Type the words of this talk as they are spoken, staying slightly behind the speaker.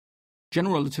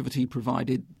General relativity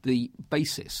provided the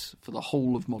basis for the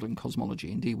whole of modern cosmology.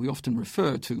 Indeed, we often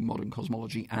refer to modern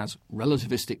cosmology as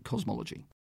relativistic cosmology.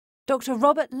 Dr.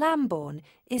 Robert Lambourne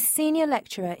is Senior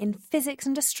Lecturer in Physics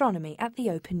and Astronomy at the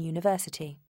Open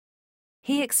University.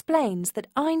 He explains that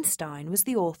Einstein was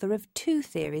the author of two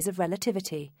theories of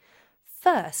relativity.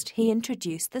 First, he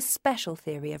introduced the special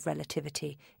theory of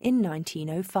relativity in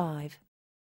 1905.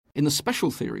 In the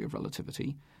special theory of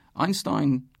relativity,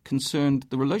 Einstein concerned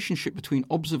the relationship between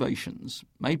observations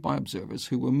made by observers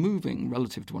who were moving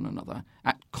relative to one another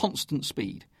at constant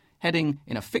speed, heading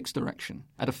in a fixed direction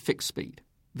at a fixed speed.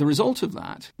 The result of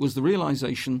that was the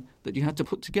realization that you had to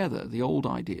put together the old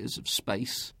ideas of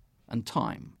space and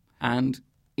time and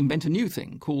invent a new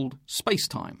thing called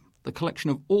space-time, the collection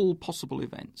of all possible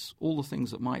events, all the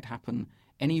things that might happen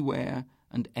anywhere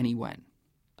and anywhen.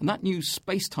 And that new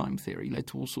space-time theory led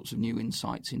to all sorts of new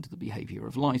insights into the behaviour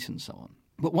of light and so on.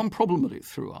 But one problem that it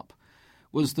threw up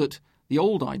was that the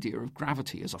old idea of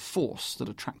gravity as a force that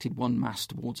attracted one mass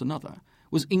towards another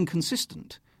was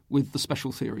inconsistent with the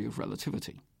special theory of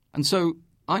relativity. And so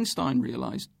Einstein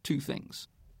realised two things.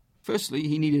 Firstly,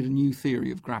 he needed a new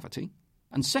theory of gravity,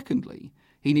 and secondly,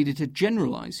 he needed to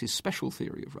generalise his special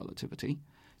theory of relativity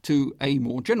to a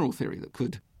more general theory that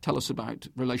could tell us about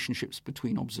relationships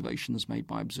between observations made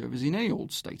by observers in any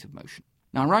old state of motion.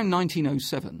 Now, around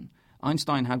 1907,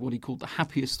 Einstein had what he called the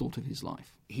happiest thought of his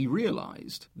life. He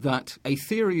realised that a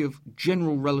theory of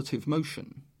general relative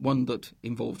motion, one that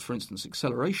involved, for instance,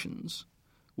 accelerations,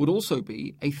 would also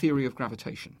be a theory of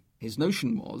gravitation. His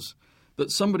notion was that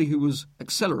somebody who was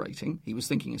accelerating, he was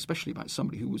thinking especially about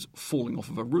somebody who was falling off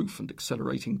of a roof and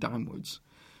accelerating downwards,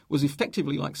 was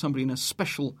effectively like somebody in a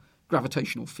special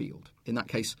gravitational field, in that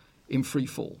case, in free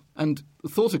fall. And the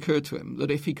thought occurred to him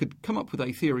that if he could come up with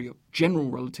a theory of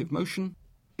general relative motion,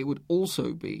 it would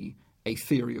also be a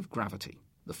theory of gravity,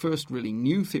 the first really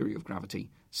new theory of gravity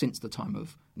since the time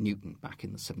of Newton back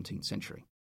in the 17th century.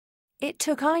 It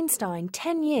took Einstein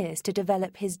 10 years to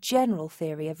develop his general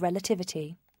theory of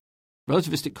relativity.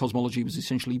 Relativistic cosmology was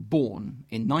essentially born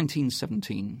in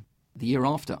 1917, the year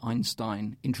after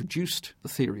Einstein introduced the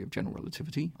theory of general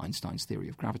relativity, Einstein's theory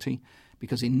of gravity,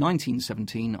 because in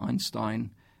 1917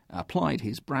 Einstein applied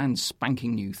his brand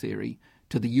spanking new theory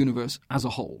to the universe as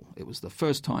a whole. It was the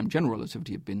first time general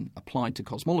relativity had been applied to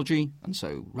cosmology, and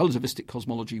so relativistic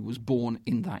cosmology was born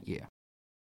in that year.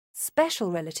 Special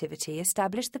relativity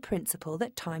established the principle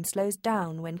that time slows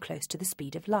down when close to the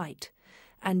speed of light.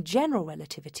 And general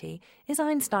relativity is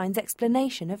Einstein's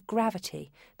explanation of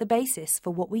gravity, the basis for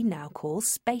what we now call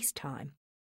space-time.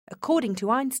 According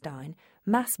to Einstein,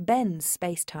 mass bends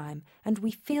space-time, and we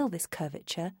feel this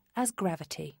curvature as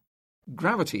gravity.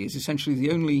 Gravity is essentially the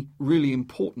only really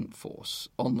important force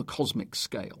on the cosmic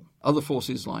scale. Other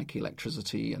forces like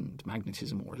electricity and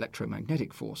magnetism or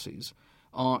electromagnetic forces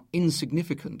are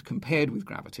insignificant compared with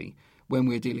gravity when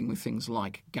we're dealing with things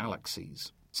like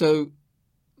galaxies. So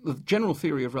the general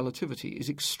theory of relativity is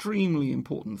extremely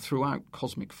important throughout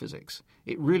cosmic physics.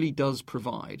 It really does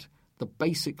provide the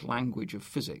basic language of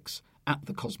physics at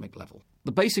the cosmic level.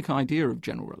 The basic idea of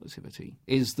general relativity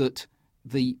is that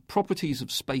the properties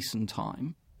of space and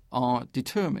time are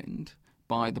determined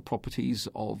by the properties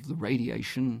of the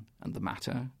radiation and the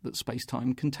matter that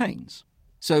space-time contains.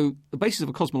 So the basis of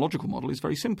a cosmological model is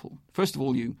very simple. First of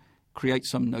all, you create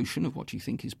some notion of what you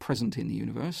think is present in the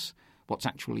universe, what's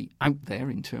actually out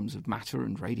there in terms of matter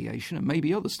and radiation, and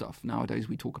maybe other stuff. Nowadays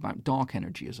we talk about dark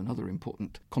energy as another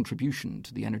important contribution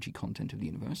to the energy content of the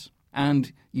universe.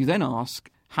 And you then ask,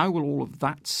 how will all of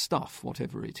that stuff,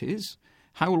 whatever it is,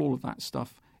 how will all of that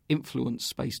stuff influence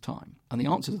space-time? And the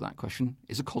answer to that question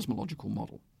is a cosmological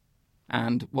model.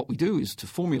 And what we do is to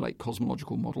formulate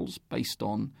cosmological models based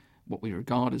on what we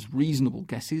regard as reasonable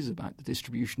guesses about the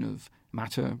distribution of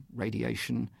matter,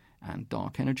 radiation, and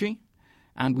dark energy.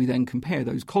 And we then compare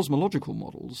those cosmological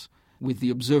models with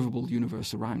the observable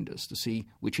universe around us to see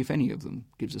which, if any of them,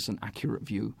 gives us an accurate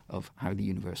view of how the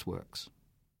universe works.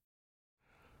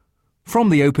 From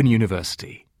the Open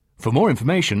University. For more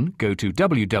information, go to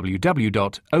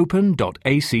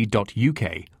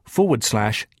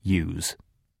www.open.ac.uk/use.